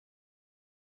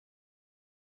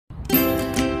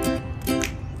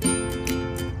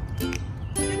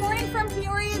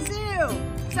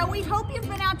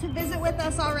to visit with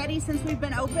us already since we've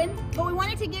been open, but we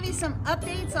wanted to give you some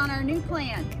updates on our new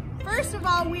plan. First of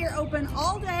all, we are open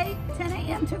all day, 10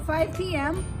 a.m. to 5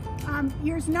 p.m.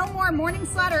 There's no more morning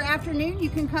slot or afternoon. You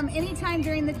can come anytime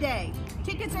during the day.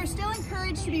 Tickets are still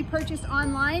encouraged to be purchased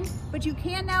online, but you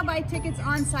can now buy tickets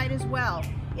on site as well.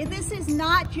 This is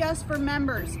not just for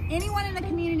members. Anyone in the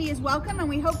community is welcome, and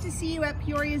we hope to see you at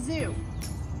Peoria Zoo.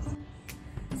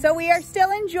 So we are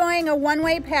still enjoying a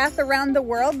one-way path around the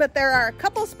world, but there are a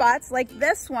couple spots like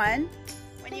this one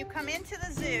when you come into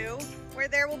the zoo where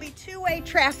there will be two-way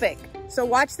traffic. So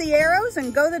watch the arrows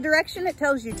and go the direction it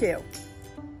tells you to.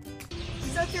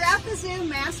 So throughout the zoo,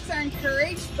 masks are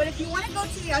encouraged, but if you want to go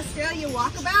to the Australia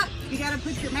walkabout, you got to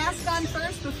put your mask on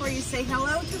first before you say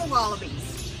hello to the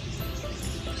wallabies.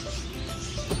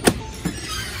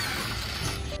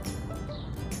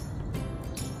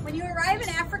 When you arrive in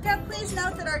Africa, please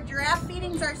note that our giraffe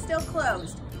feedings are still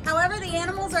closed. However, the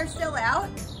animals are still out,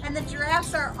 and the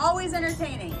giraffes are always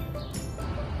entertaining.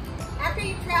 After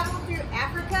you travel through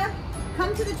Africa,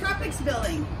 come to the Tropics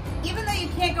building. Even though you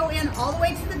can't go in all the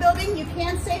way to the building, you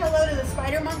can say hello to the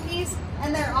spider monkeys,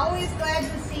 and they're always glad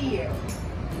to see you.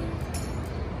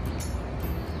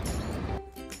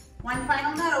 One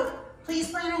final note.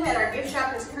 Please plan ahead. Our gift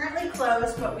shop is currently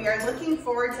closed, but we are looking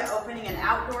forward to opening an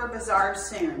outdoor bazaar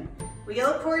soon. We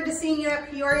look forward to seeing you at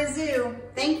Peoria Zoo.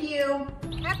 Thank you.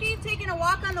 After you've taken a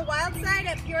walk on the wild side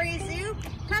at Peoria Zoo,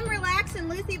 come relax in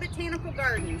Luthi Botanical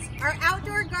Gardens. Our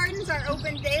outdoor gardens are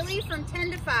open daily from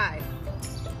 10 to 5.